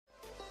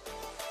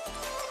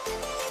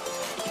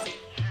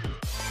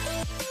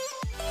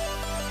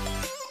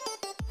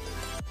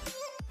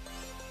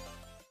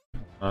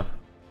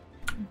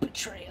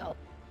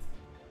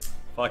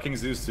Fucking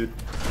Zeus, dude.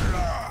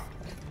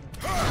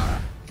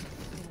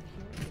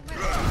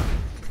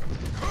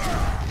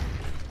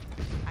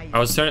 I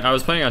was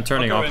planning on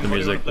turning off the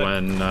music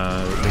when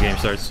the game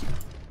starts.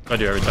 I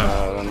do every time.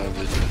 I don't know,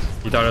 did you?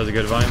 You thought it was a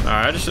good volume?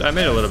 Alright, I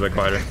made it a little bit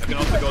quieter. I can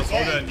also go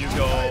Soda and you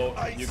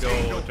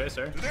go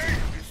Tracer.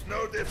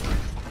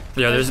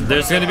 Yeah,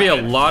 there's gonna be a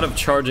lot of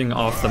charging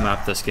off the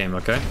map this game,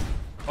 okay?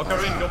 Okay,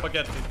 REIN, go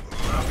baguette.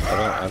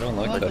 I don't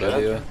like that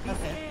idea.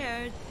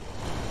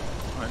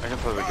 I can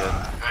play again.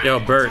 Yo,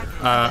 Bert,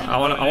 I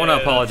wanna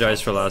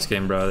apologize for last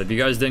game, bro. If you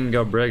guys didn't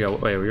go Brig,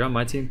 wait, were you on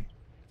my team?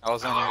 I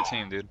was on your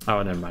team, dude.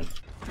 Oh, never mind.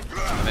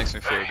 It makes me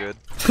feel good.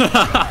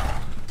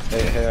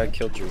 Hey, I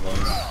killed you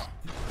once.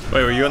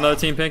 Wait, were you on the other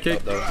team,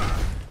 Pancake?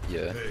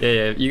 Yeah.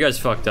 Yeah, you guys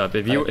fucked up.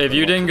 If you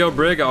didn't go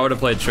Brig, I would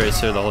have played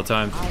Tracer the whole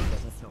time.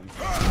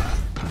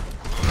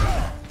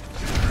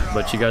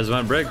 But you guys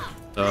went Brig,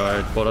 so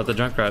I pulled out the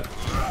Junkrat.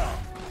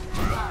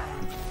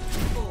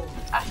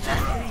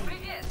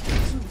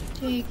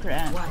 Hey,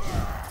 Grant.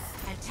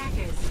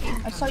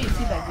 I saw you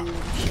teabagging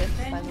shit,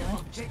 by the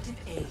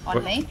way.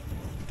 On me?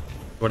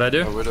 What'd I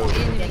do? Widow.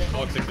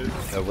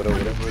 Widow.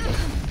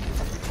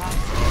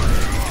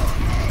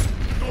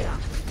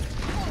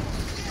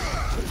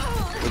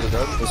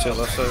 Let's go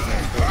left side.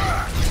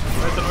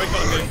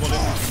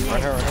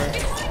 Right here.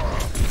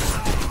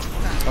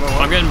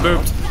 I'm getting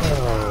booped.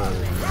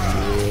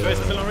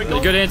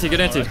 Good anti.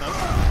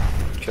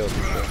 Killed.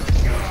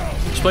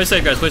 Just play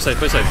safe, guys. Play safe.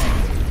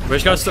 We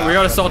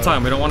gotta stall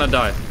time. We don't want to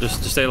die.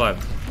 Just stay alive.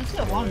 Let's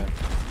get one.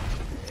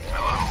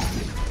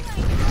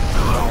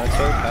 Right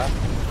side, half.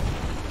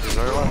 Is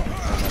there one?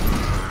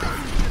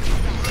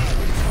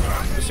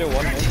 Let's go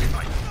one here.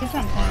 He's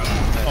on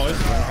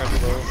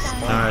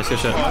Nice, good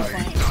shit.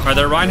 Alright,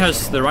 the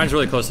Rhine's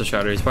really close to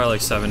Shatter. He's probably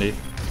like 70.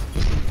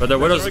 But the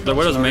Widow's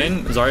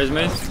main, Zarya's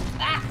main.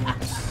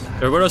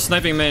 The Widow's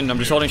sniping main. I'm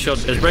just holding shield.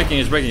 It's breaking.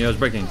 It's breaking.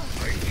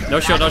 No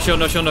shield.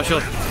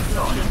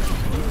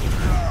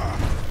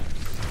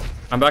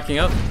 I'm backing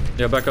up.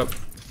 Yeah, back up.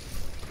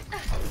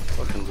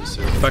 Fucking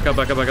Lucio. Back up.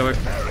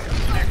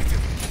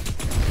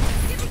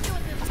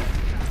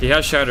 He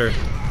has Shatter.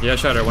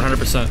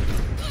 100%.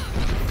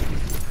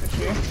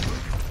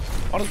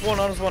 On his one.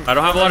 I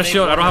don't have a lot of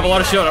shield. Not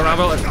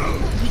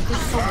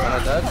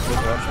dead.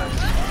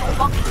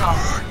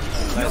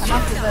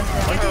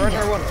 Right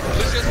here, one.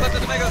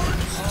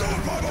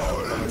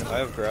 I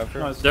have grabbed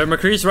her. There,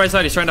 McCree's right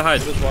side. He's trying to hide.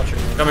 Just watching.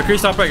 Go,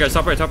 McCree's top right, guys.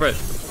 Top right.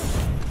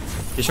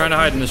 He's trying to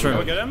hide in this room.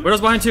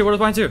 Widow's behind two.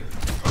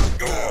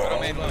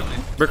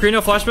 McCree,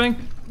 no flashbang.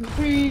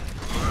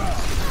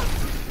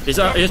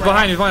 He's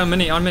behind on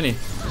mini.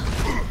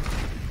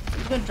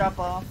 Good drop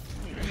off.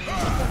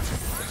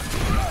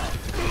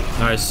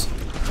 Nice.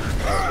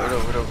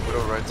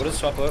 Widow, right. Widow's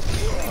top left.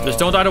 Just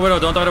don't die to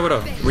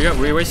Widow.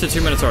 We wasted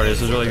 2 minutes already.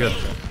 This is really good.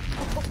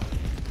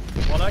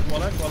 One egg.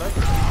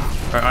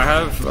 Alright, I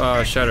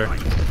have Shatter.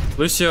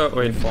 Lucio,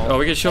 wait. Oh,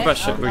 we get shield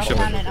bash. We shield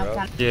bash.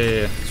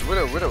 Yeah. It's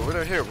Widow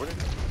here. Widow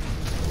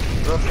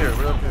up here.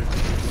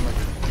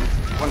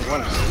 One.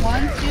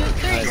 1, 2,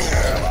 3.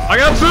 I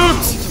got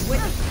booped!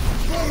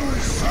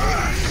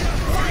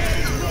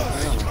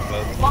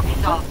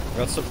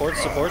 Got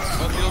supports.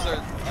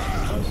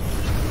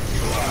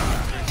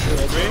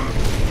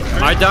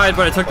 I died,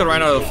 but I took the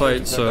Rhino out of the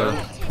fight, so...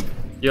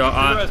 Yo,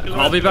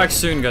 I'll be back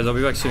soon, guys.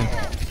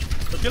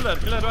 Kill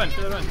that Rhine.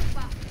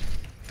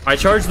 I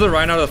charged the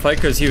Rhino out of the fight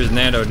because he was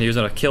nanoed and he was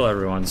gonna kill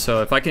everyone.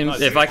 So if I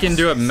can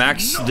do a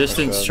max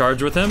distance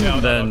charge with him,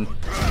 then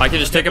I can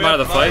just take him out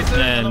of the fight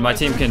and my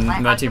team can win.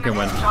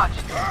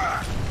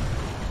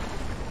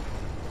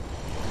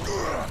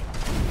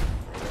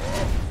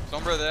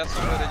 Sombra, they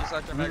just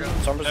act their mega.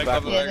 Sombra's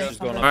back. Yeah, She's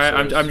going up.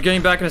 Alright, I'm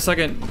getting back in a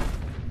second.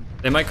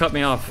 They might cut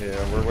me off. Yeah,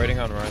 we're waiting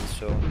on Ryan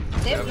still.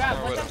 Dave,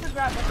 grab. Watch out for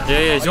grab.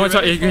 Yeah, he's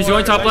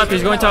going top left.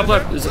 He's going top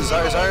left.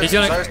 He's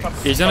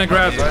gonna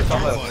grab.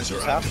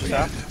 She's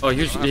half. Oh,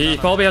 he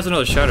probably has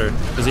another Shatter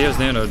because he has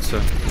nanoed. So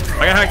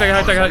I got hacked.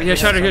 He has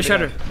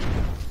Shatter.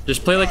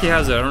 Just play like he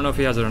has it. I don't know if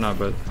he has it or not,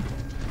 but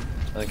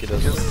I think he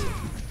does.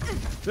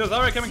 There's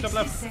Zarya coming top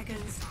left.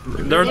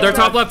 they're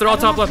top left. They're all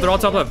top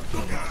left.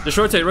 Just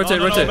rotate.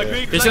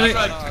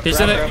 He's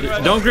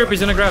gonna don't group.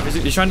 He's gonna grab.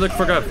 He's trying to look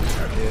for grab.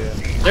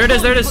 There it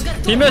is.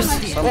 He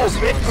missed. Yo,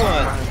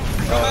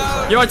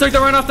 I took the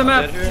run off the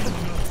map.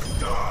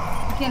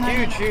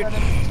 Huge.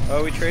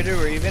 Oh, we traded.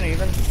 We're even.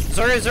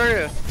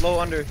 Zarya. Low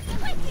under.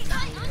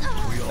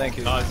 Thank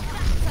you.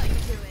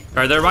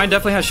 Alright, the Rhine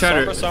definitely has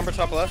Shatter. Sombra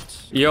top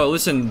left. Yo,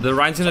 listen, the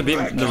Rhine's gonna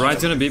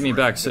beat me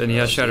back, and he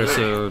has Shatter,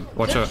 so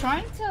watch They're out.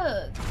 trying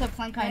to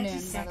flank kind of in,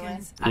 by the way.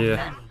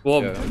 Yeah.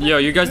 Well, yo,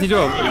 you guys need to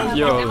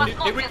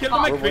Did we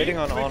kill the We're waiting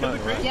on Anna.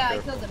 Yeah, I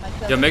killed him.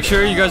 Yo, make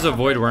sure you guys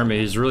avoid Wormy.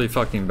 He's really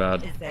fucking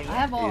bad. I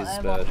have all. He's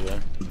bad, yeah.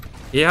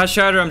 He has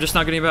Shatter. I'm just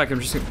not getting back.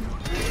 He's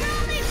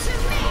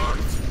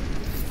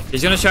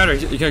gonna Shatter.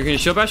 Can you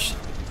shield bash?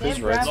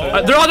 Who's right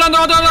side? They're all done.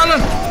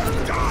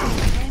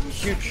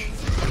 Huge.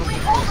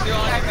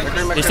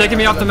 He's taking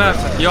me off the map.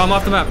 Yo, I'm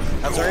off the map.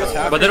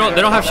 But they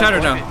don't have Shatter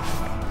now.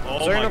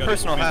 Zarya no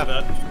personal half.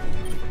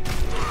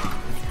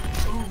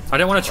 I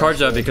didn't want to charge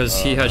that because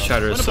he had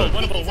shatter. So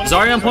Winnable.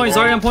 Zarya on point,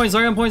 Zarya on point,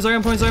 Zarya on point, Zarya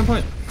on point, Zarya on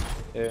point.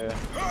 Yeah.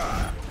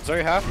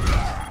 Sorry, half.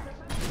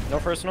 No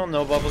personal,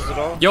 no bubbles at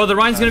all. Yo, the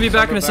Ryan's gonna be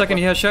back in a second.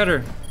 He has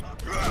shatter.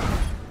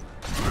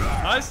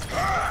 Nice.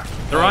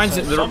 The Ryan's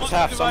Sombra's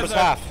half. Sombra's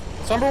half.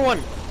 Sombra 1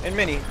 and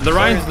mini. the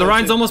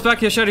Ryan's almost back.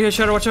 He has shatter. He has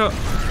shatter. Watch out. I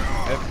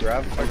have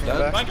grab.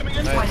 Ryan coming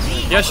in. Nice.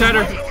 He has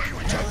shatter.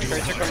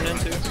 Tracer coming in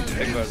too.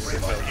 Big buzz.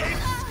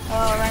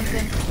 Oh, Ryan's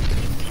in.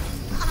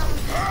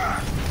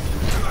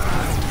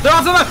 They're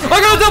off the map. I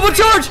got a double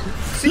charge.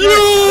 You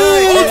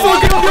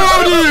fucking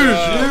go, dude.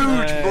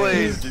 Huge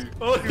blaze, dude.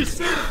 Holy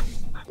shit.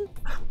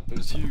 It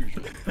was huge.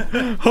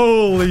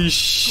 Holy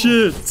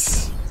shit.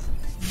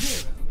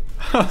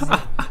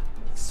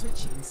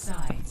 Switching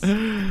sides.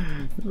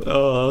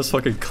 Oh, that was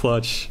fucking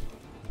clutch.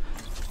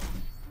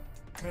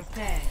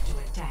 Prepare to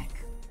attack.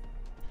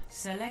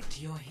 Select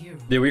your hero.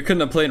 Dude, we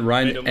couldn't have played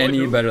Ryan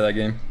any better that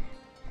game.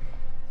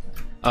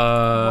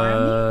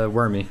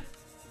 Wormy.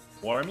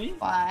 Warmy?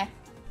 Why?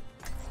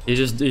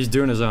 He's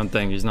doing his own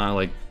thing. He's not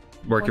like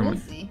working What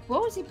with. is he?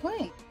 What was he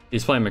playing?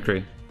 He's playing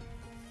McCree.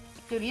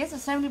 Dude, he has a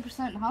 70%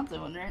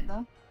 Hanzo one, right,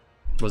 though?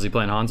 Was he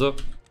playing Hanzo?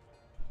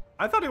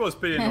 I thought he was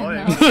pretty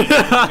annoying.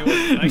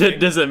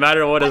 Does it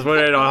matter what his win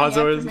rate on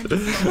Hanzo is?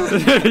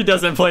 If he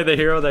doesn't play the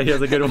hero that he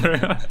has a good win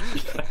rate on.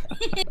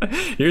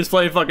 He was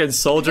playing fucking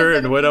Soldier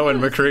and Widow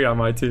and McCree on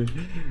my team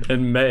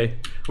in May.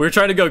 We were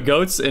trying to go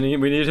goats and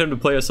we needed him to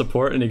play a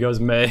support and he goes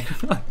May.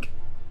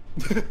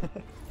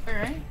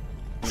 Alright.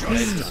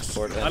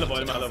 I'll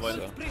avoid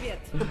him.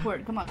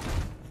 Support, come on.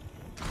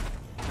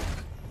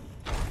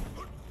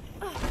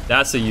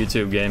 That's a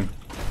YouTube game.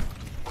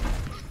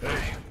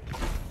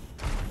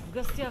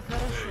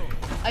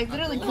 I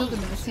literally killed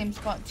him in the same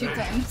spot 2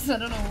 times. I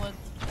don't know what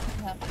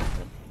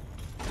happened.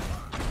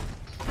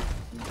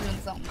 But he's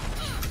doing something.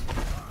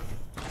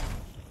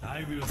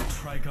 I will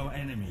strike our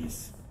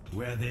enemies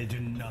where they do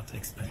not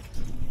expect.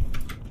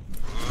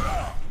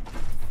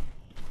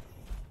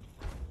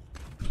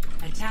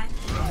 Attack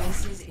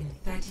commences in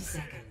 30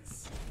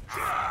 seconds.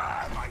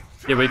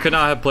 Yeah, we could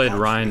not have played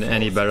Ryan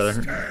any better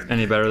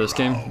this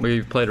game.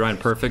 We played Ryan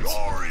perfect.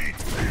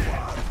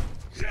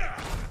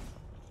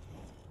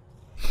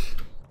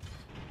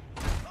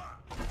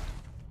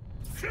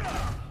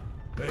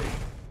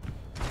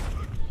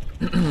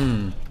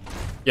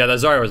 Yeah, that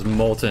Zarya was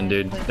molten,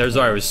 dude. Their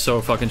Zarya was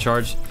so fucking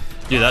charged.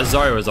 Dude, that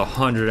Zarya was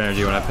 100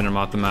 energy when I pinned him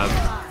off the map.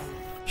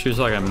 She was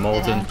like a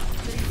molten.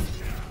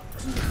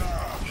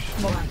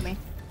 Smoked me.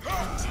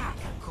 Attack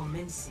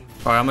commencing.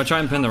 Alright, I'm gonna try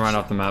and pin the Ryan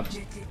off the map.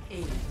 Objective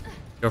A.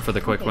 Go for the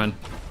quick win.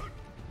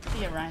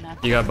 See ya, Ryan.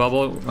 After. You got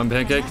bubble on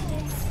pancake?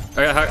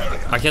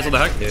 I canceled the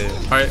hack? Yeah.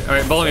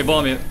 Alright, bullet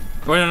me.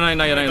 Wait, no.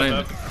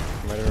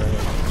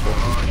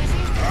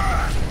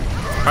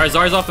 Alright,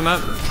 Zarya's off the map.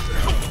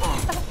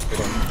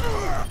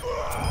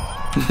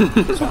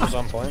 Sombra's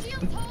on point.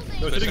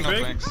 Yo, shooting Pushing up big.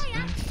 flanks.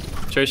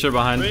 Tracer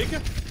behind. Big.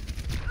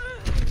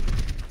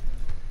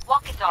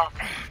 Walk it off.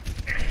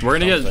 We're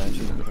gonna get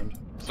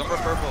Sombra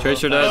purple.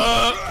 Tracer dead.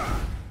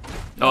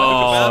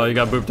 Oh, you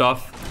got booped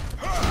off.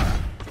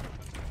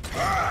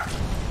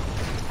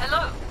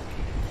 Hello.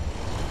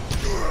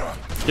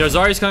 Yo,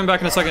 Zarya's coming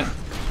back in a second.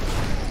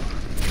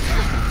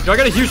 Yo, I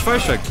got a huge fire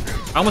strike.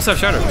 I almost have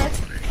shatter.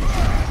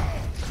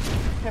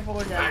 Careful,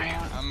 we're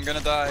down. I'm gonna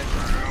die.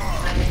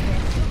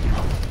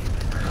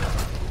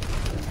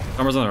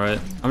 Armor's on the right.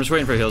 I'm just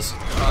waiting for heals.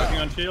 Working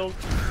on shield.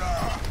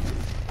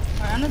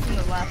 Ryan's in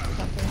the left or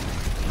something.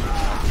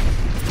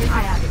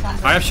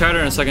 I have shatter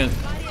in a second.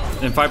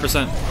 In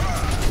 5%.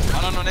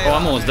 Oh, no, Oh,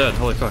 I'm almost dead.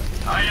 Holy fuck.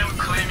 Sorry, out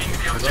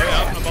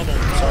in the bubble.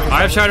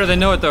 I have shatter. They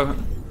know it though.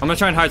 I'm gonna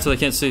try and hide so they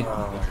can't see. No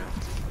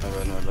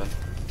bad.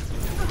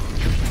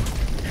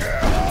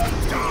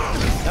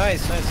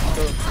 Nice. Let's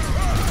go.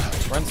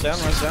 Runs down.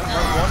 Runs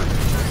one.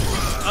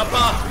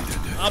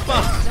 Upper.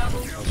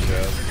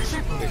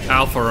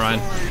 Alpha Ryan.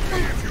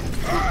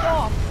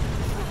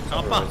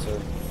 Upper.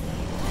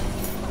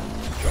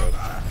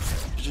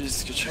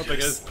 Jeez, good shit. Up, I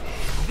guess.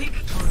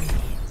 Victory.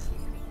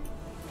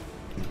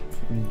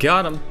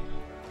 Got him.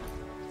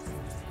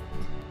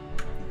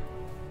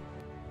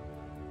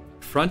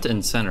 Front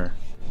and center.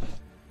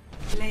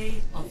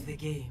 Play of the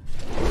game.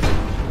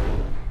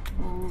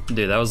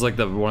 Dude, that was like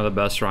one of the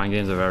best Ryan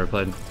games I've ever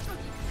played.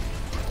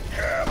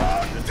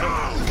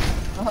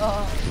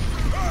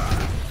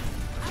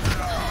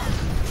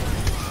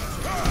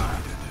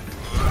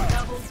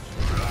 Double.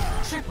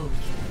 Triple.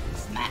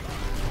 Smack.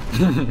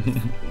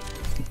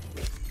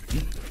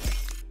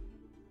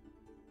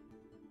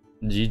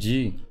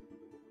 GG.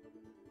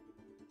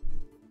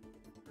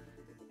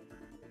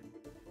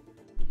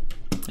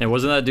 And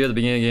wasn't that dude at the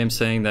beginning of the game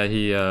saying that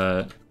he,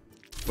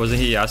 wasn't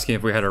he asking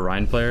if we had a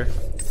Ryan player?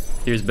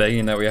 He was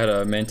begging that we had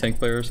a main tank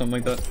player or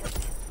something like that.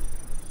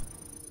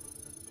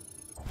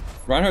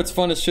 Reinhardt's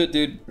fun as shit,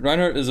 dude.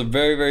 Reinhardt is a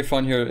very, very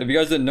fun hero. If you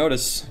guys didn't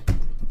notice,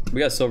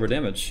 we got silver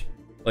damage.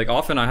 Like,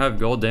 often I have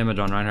gold damage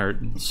on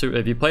Reinhardt. So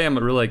if you play him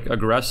really, like,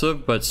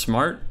 aggressive but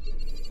smart,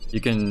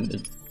 you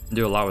can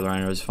do a lot with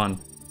Reinhardt. It's fun.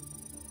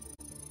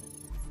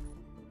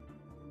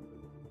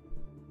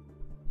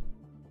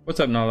 What's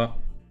up, Nala?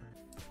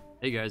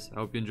 Hey guys, I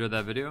hope you enjoyed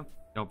that video.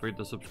 Don't forget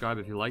to subscribe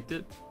if you liked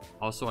it.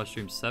 Also, I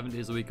stream 7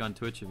 days a week on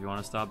Twitch if you want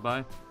to stop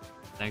by.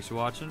 Thanks for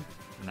watching,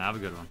 and have a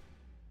good one.